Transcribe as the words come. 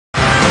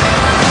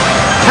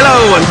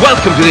Hello and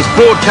welcome to this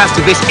broadcast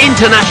of this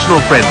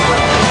international friendly.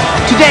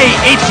 Today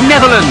it's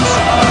Netherlands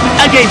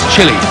against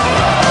Chile.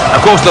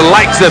 Of course the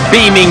lights are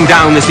beaming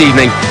down this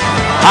evening.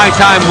 High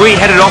time we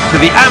headed off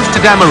to the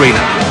Amsterdam Arena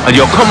and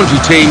your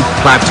commentary team,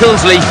 Clive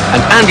Tilsley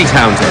and Andy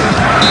Townsend.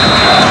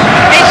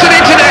 It's an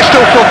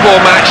international football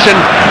match, and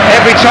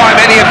every time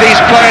any of these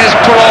players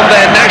put on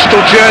their national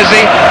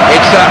jersey,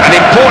 it's an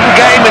important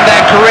game in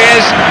their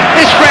careers.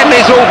 This friendly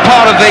is all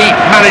part of the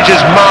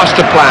manager's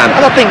master plan.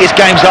 And I think it's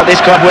games like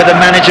this, Clive, where the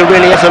manager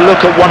really has a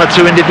look at one or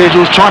two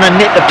individuals, trying to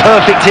knit the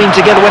perfect team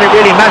together when it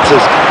really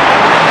matters.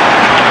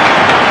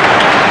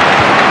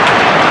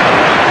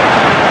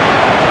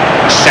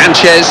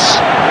 Sanchez.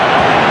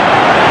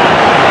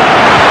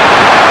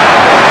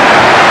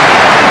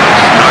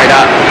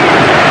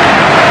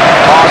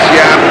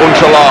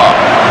 Untalar.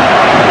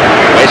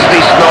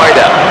 Wesley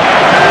Sneijder.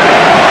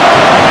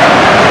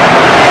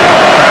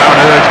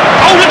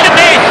 Oh, look at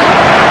this!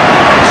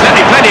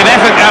 Certainly plenty of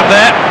effort out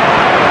there.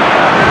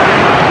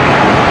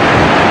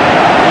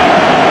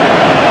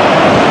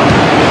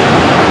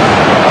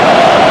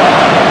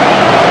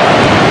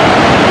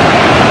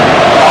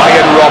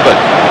 Ian Robin.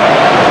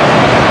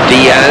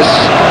 Diaz.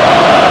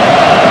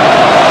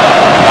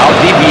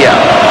 Valdivia.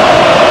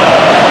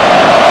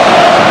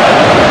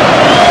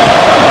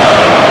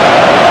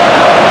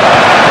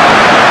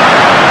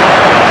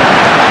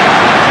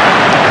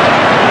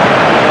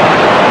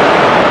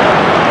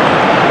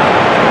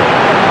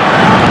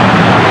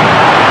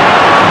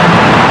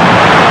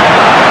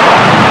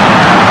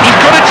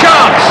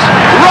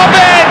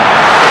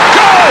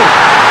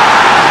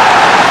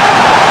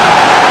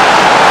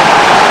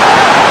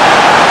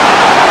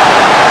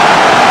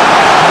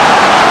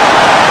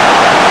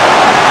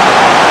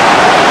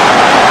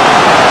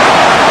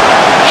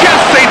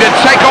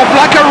 Take off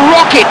like a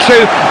rocket to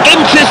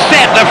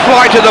intercept the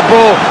flight of the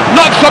ball.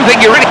 Not something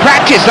you really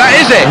practice, that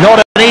is it?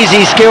 Not an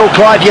easy skill,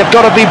 Clive. You've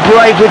got to be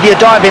brave with your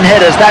diving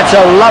headers. That's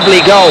a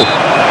lovely goal.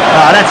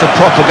 That's a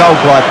proper goal,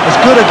 Clive. As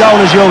good a goal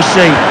as you'll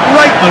see.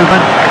 Great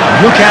movement.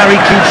 Look how he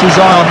keeps his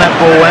eye on that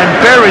ball and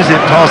buries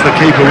it past the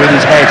keeper with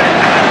his head.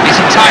 It's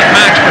a tight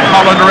match, but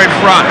Holland are in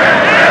front.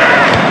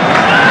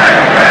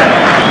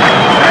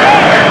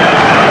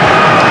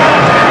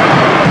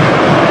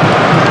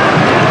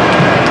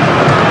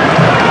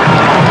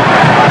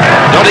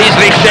 Not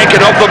easily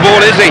shaken off the ball,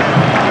 is he?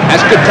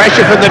 That's good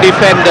pressure from the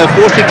defender,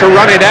 forcing to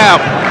run it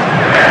out.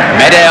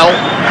 Medel.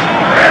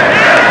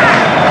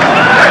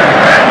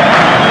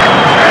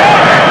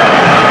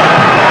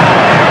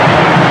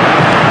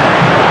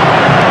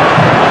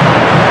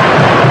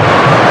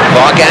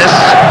 Vargas.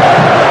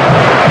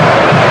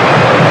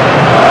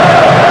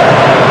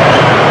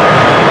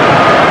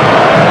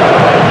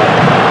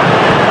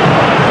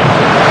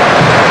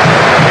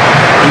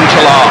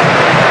 Untalar.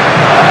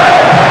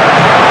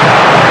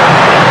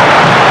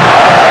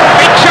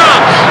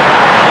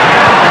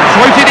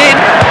 Floated in,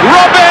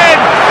 Robin!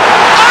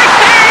 I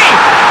see!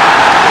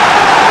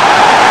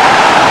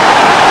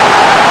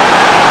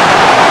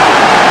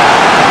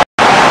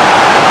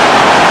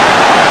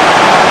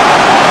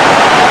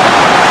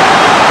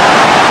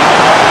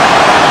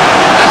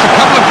 That's a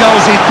couple of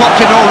goals he's popped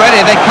in already.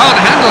 They can't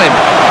handle him.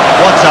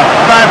 What a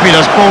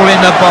fabulous ball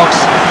in the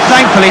box.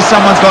 Thankfully,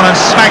 someone's gone and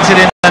smacked it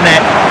in the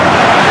net.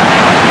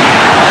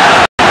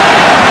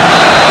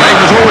 He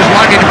was always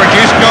likely to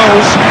produce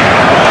goals.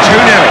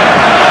 2-0.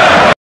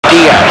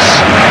 Diaz.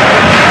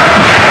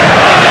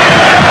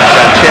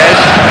 Sanchez.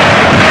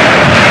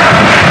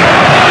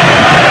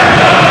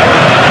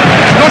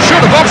 Not short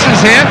of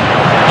options here.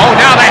 Oh,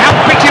 now they have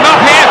picked him up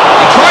here.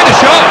 He tried a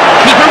shot.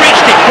 Keeper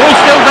reached it. Ball's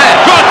still there.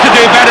 Got to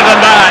do better than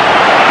that.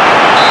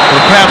 Well,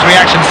 the crowd's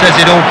reaction says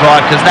it all,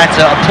 Clive, because that's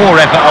a poor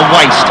effort, a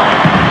waste.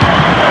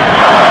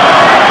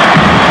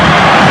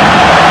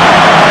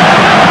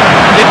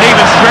 Didn't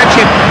even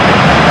stretch him.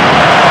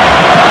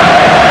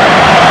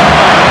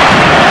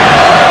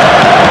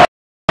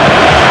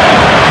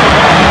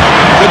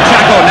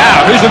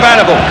 Who's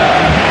available?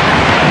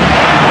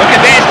 Look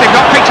at this, they've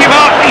not picked him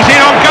up, he's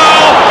in on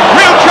goal,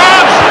 real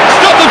chance,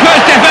 stop the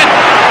first effort.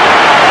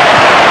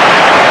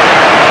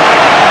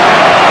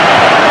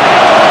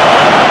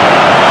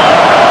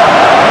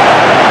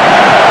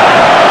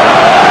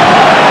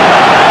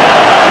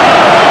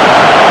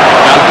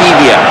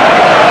 Valdivia.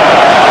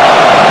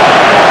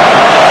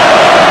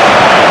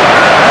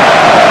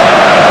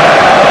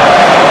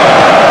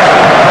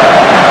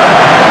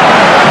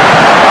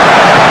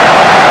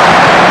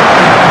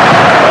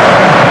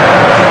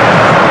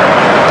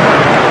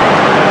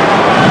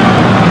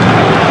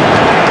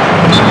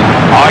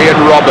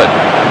 Robin.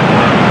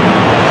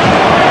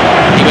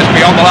 He was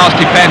beyond the last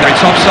defender,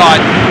 it's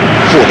offside.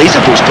 Oh, these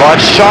are balls,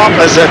 Clive, sharp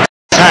as an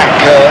attack,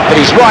 but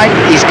he's right,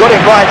 he's got it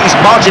right, he's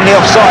marginally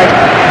offside.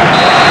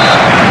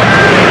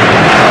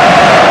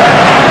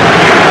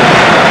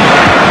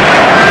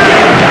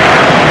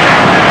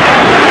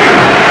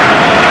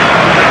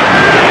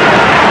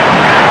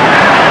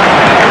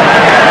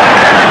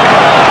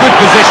 Good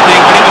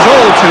positioning, but it was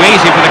all too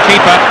easy for the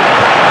keeper.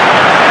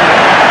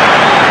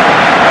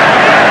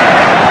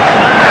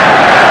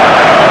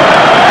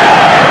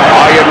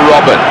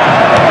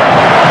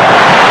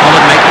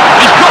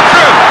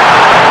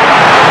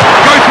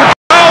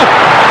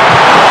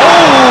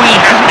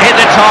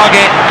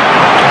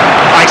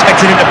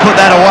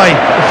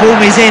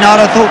 time he's in, I'd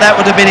have thought that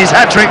would have been his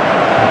hat-trick.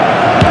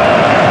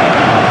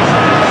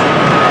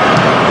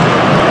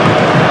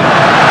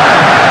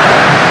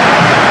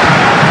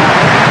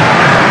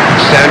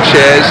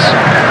 Sanchez.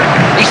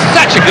 He's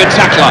such a good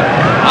tackler.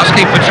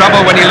 Asking for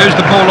trouble when you lose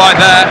the ball like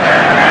that.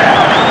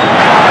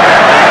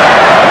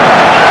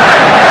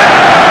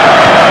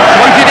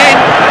 Floated in.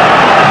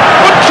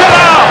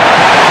 Untala!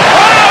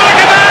 Oh, look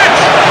at that!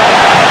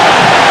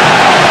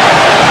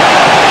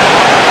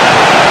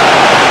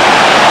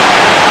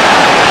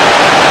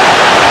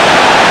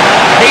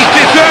 He's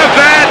deserved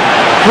that.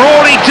 For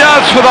all he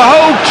does for the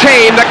whole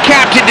team, the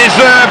captain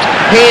deserved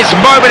his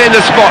moment in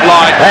the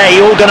spotlight. Hey,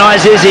 he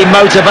organises, he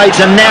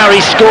motivates, and now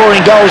he's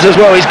scoring goals as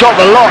well. He's got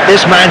the lot,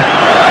 this man.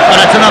 Well,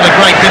 that's another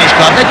great finish,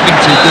 club. They've been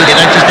too good.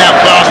 They've just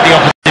outclassed the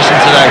opposition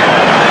today.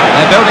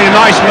 They're building a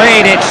nice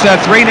lead. It's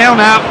 3-0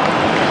 now.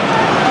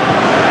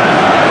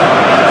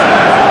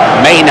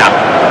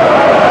 Mena.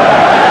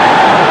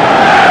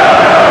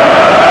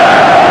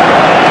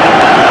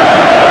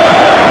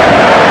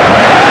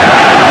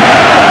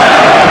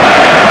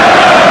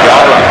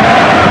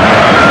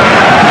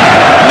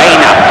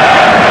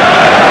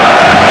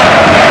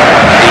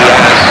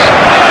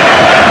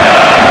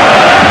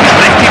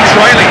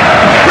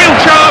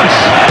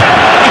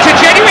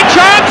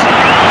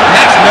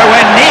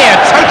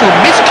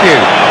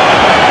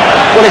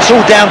 Well, it's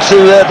all down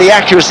to the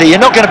accuracy.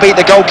 You're not going to beat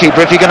the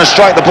goalkeeper if you're going to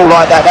strike the ball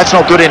like that. That's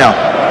not good enough.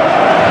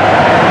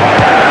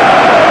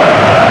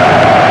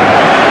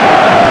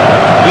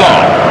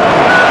 Long.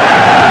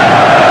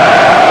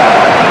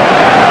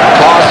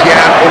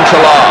 Klaas-Jan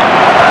Huntelaar.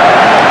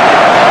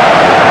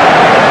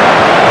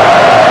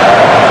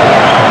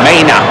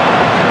 Mena.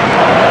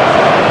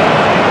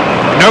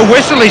 No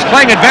whistle, he's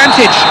playing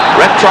advantage.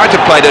 Ref tried to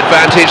play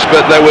advantage,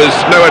 but there was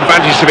no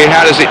advantage to be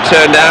had as it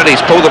turned out.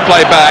 He's pulled the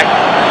play back.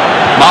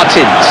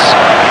 Martins.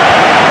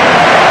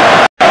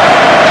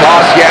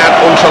 Klaas-Jan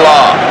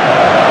Huntelaar.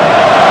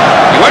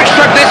 He won't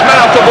strike this man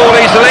off the ball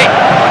easily.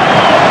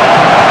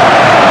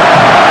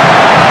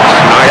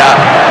 Snyder.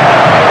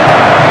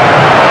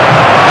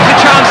 There's a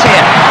chance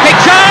here. Big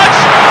chance!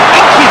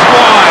 Inches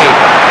wide.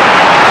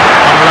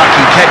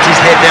 Unlucky, kept his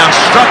head down,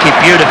 struck it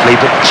beautifully,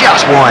 but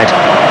just wide.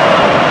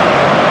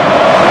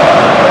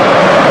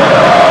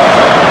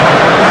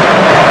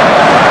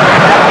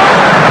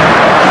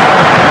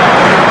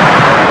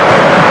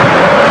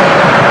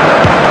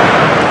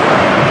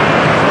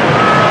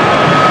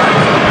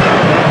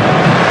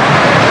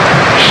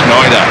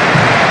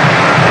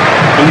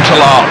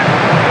 Huntelaar.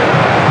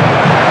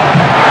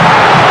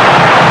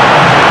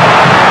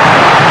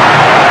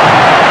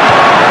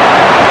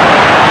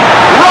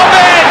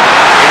 Robin!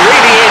 It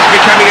really is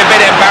becoming a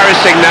bit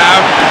embarrassing now.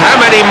 How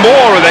many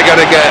more are they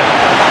going to get?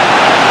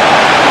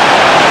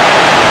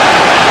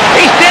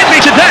 He's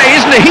deadly today,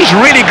 isn't he? He's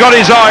really got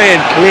his eye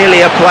in.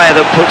 Clearly a player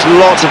that puts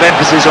lots of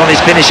emphasis on his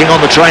finishing on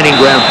the training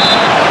ground.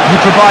 You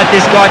provide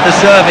this guy the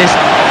service,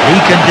 he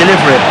can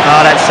deliver it.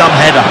 Ah, that's some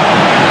header.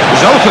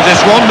 Result of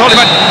this one, not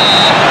even...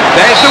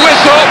 There's the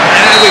whistle,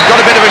 and we've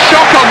got a bit of a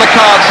shock on the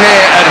cards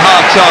here at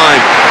half-time.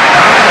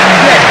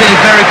 Yeah, it's been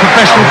a very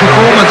professional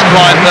performance,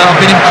 Clive.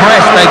 I've been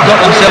impressed. They've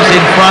got themselves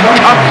in front,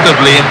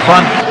 comfortably in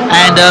front,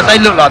 and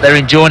they look like they're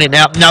enjoying it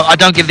now. No, I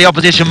don't give the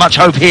opposition much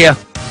hope here.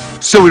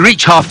 So we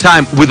reach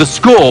half-time with a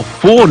score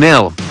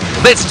 4-0.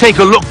 Let's take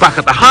a look back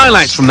at the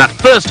highlights from that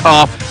first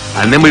half,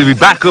 and then we'll be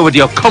back over to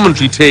your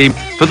commentary team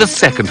for the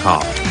second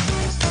half.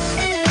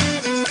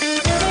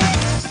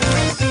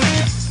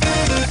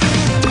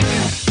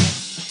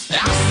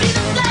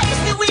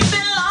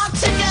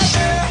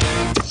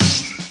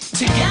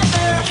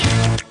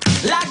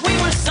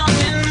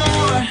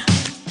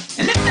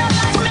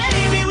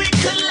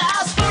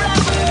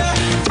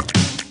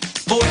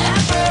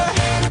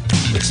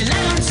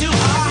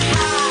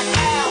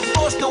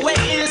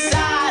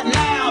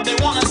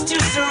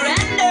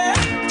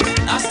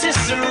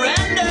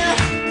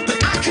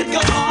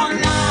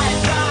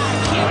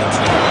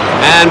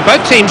 And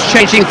both teams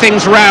changing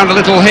things around a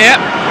little here.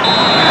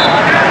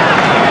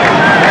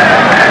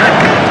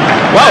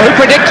 Well, who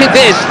predicted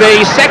this?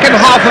 The second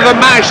half of a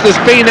match,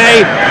 there's been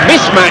a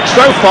mismatch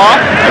so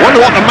far. I wonder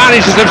what the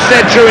managers have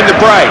said during the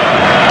break.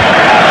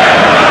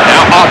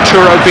 Now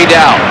Arturo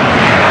Vidal.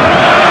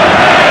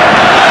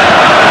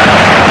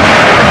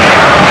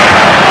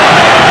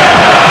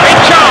 Big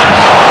chance.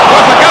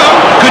 Worth a go.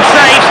 Good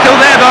save, still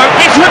there though.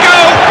 It's a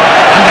goal.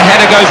 And the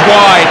header goes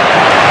wide.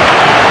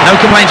 No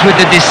complaints with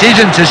the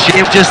decision to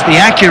shift, just the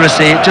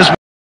accuracy. It just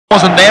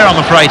wasn't there, I'm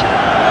afraid.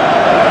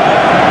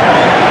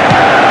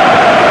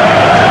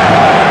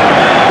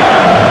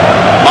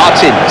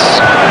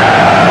 Martins.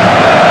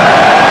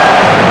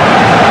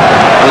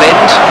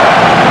 Lind.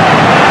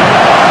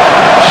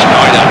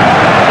 Schneider.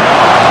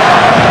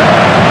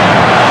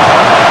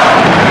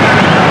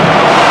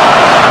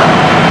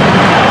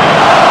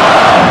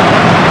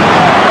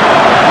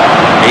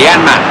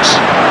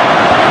 Janmaat.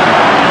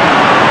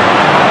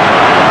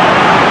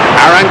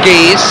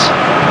 Aranguiz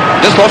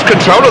just lost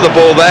control of the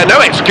ball there.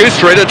 No excuse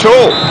for it at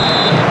all.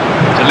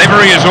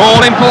 Delivery is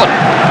all important.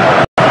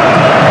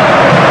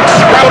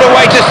 Scroll put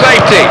away to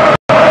safety.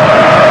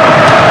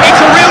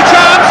 It's a real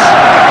chance.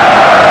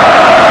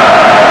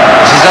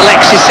 This is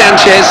Alexis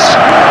Sanchez.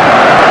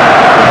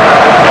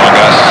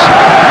 Vargas.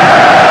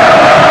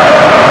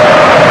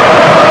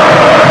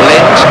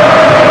 Blind.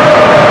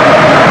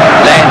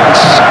 Lenz.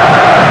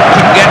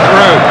 Couldn't get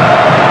through.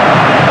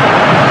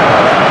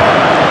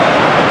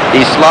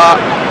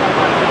 Isla.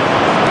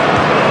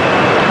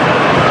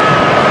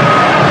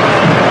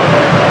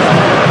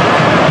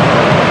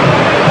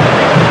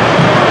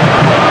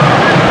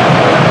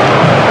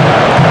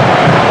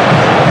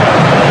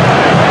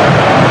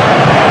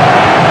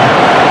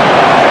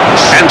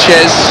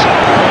 Sanchez.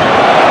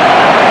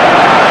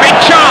 Big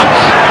chance.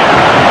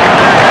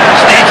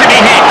 There to be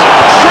hit.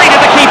 Straight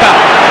at the keeper.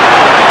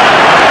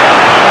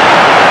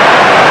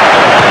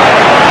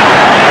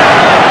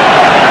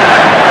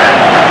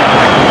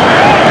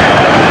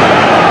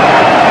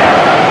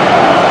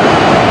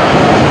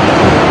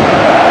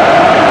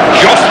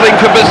 Jostling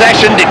for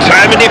possession,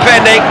 determined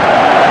defending.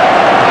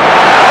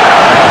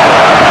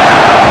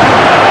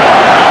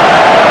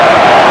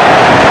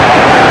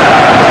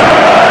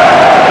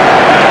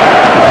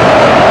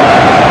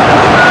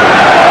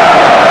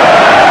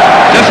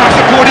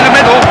 In the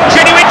middle,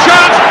 genuine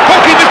chance.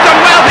 Goalkeeper's done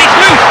well. It's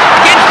loose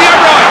against the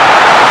upright.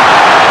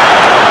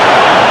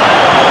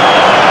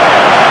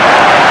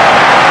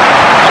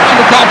 Got to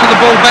look after the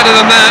ball better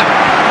than that.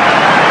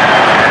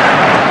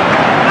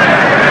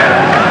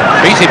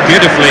 Beats it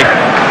beautifully.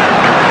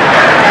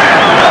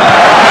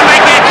 Can they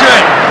get to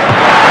it?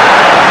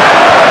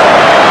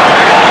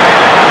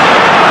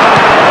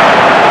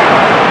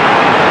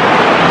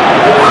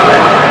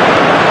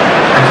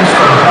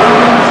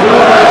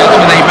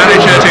 The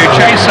manager to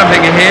change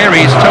something here.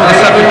 He's told the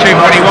substitute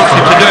what he wants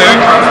him to do.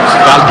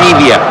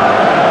 Valdivia.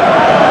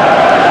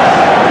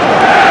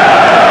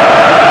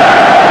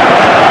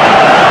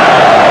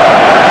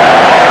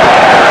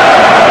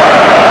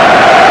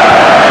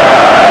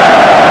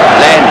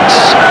 Lenz.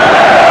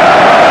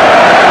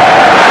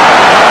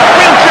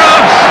 Real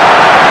chance.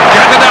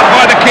 Gathered up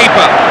by the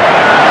keeper.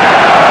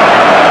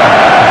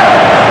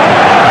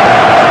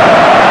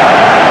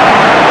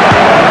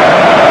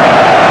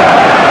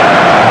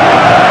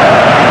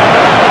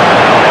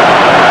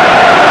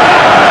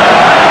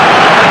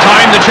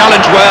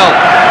 Challenge well.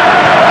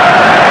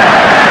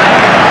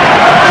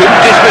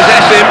 Couldn't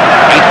dispossess him.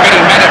 He's getting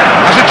better.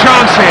 Has a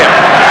chance here.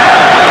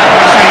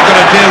 That's how you've got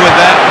to deal with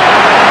that.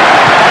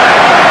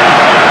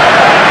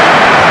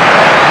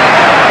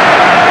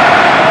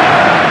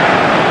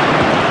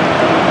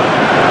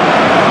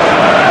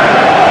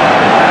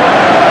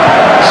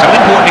 So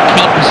important to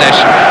keep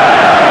possession.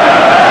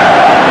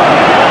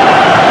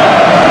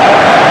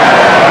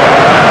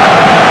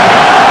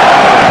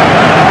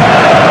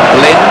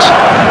 Blind.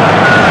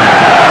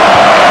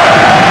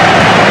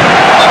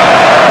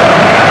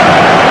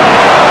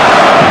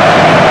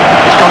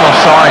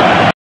 Offside.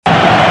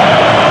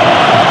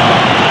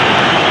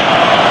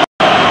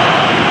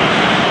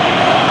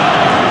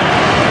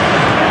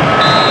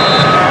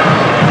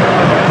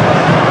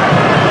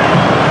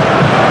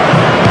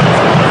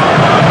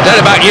 Don't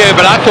know about you,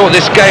 but I thought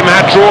this game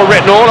had draw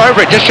written all over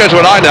it. Just shows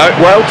what I know.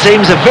 Well,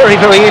 teams are very,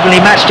 very evenly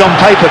matched on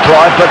paper,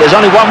 Clive, but there's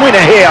only one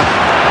winner here.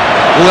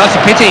 Well, that's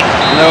a pity.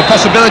 There were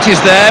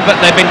possibilities there, but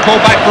they've been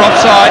called back for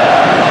offside.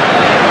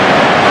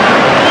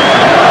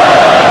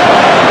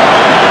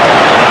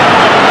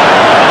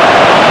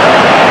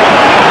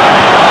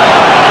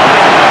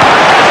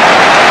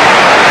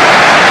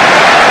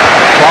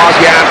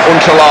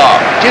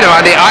 Do you know,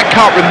 Andy, I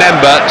can't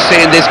remember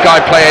seeing this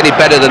guy play any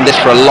better than this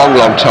for a long,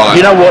 long time.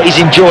 You know what?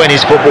 He's enjoying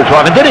his football,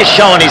 Clive, and did it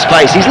show on his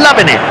face? He's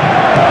loving it.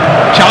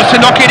 Chance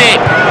to knock it in.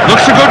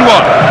 Looks a good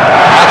one.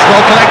 That's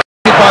well collected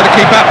by the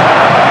keeper.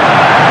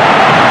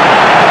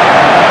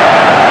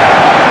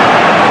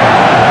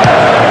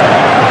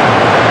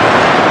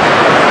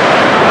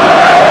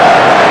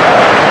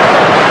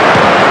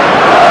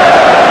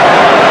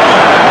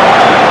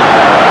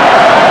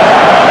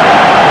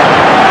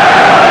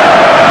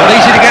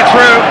 Easy to get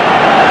through.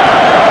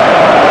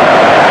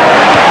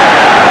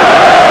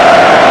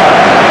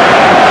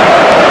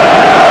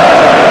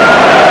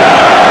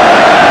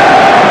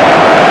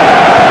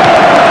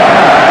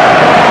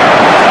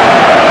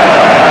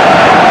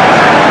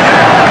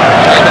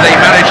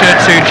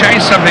 To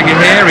change something in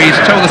here. He's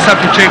told the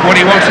substitute what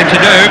he wants him to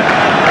do.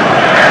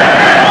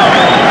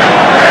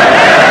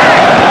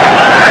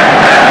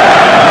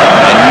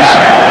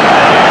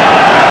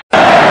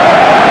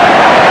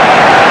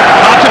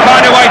 Hard to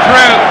find a way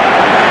through.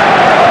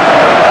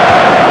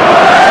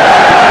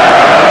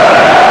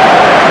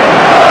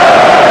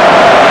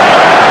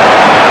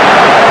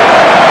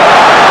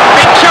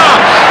 Big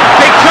chance!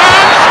 Big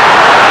chance!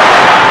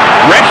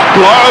 Ref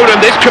blown,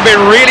 and this could be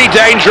really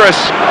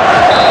dangerous.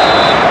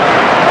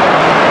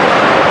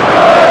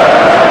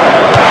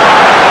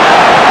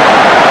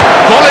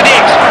 Volleyed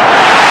it.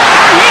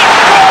 He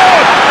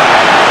scored!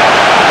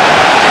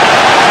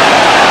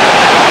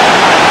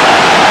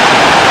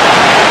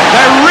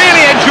 They're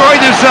really enjoying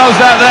themselves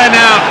out there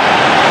now.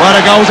 Well,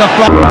 the goals are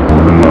flying.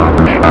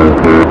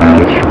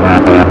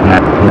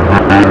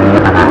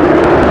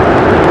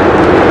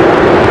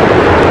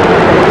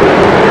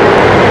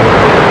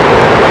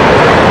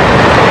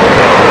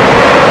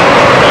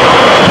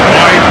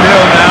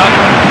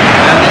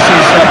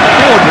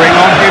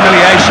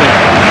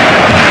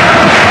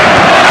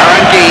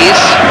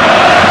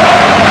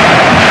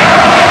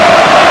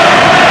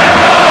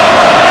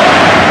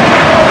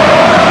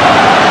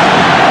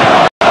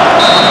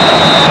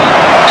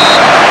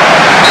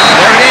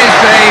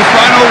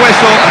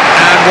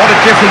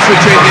 Difference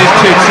between these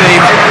two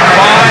teams,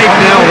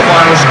 5-0 the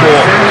final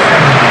score.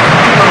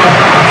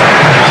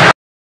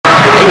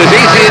 It was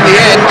easy in the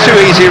end, too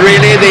easy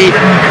really. The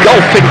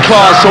golf in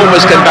class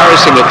almost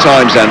embarrassing at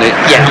times, Andy.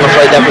 Yeah, I'm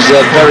afraid that was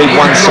a very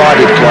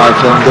one-sided, Clive,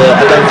 and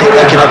I don't think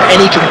they can have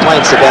any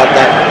complaints about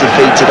that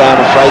defeat today.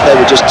 I'm afraid they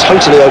were just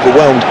totally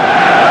overwhelmed.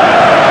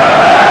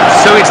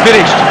 So it's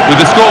finished with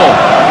the score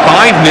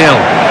 5-0.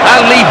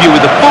 I'll leave you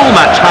with the full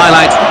match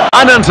highlights,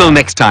 and until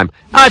next time,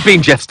 I've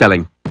been Jeff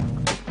Stelling.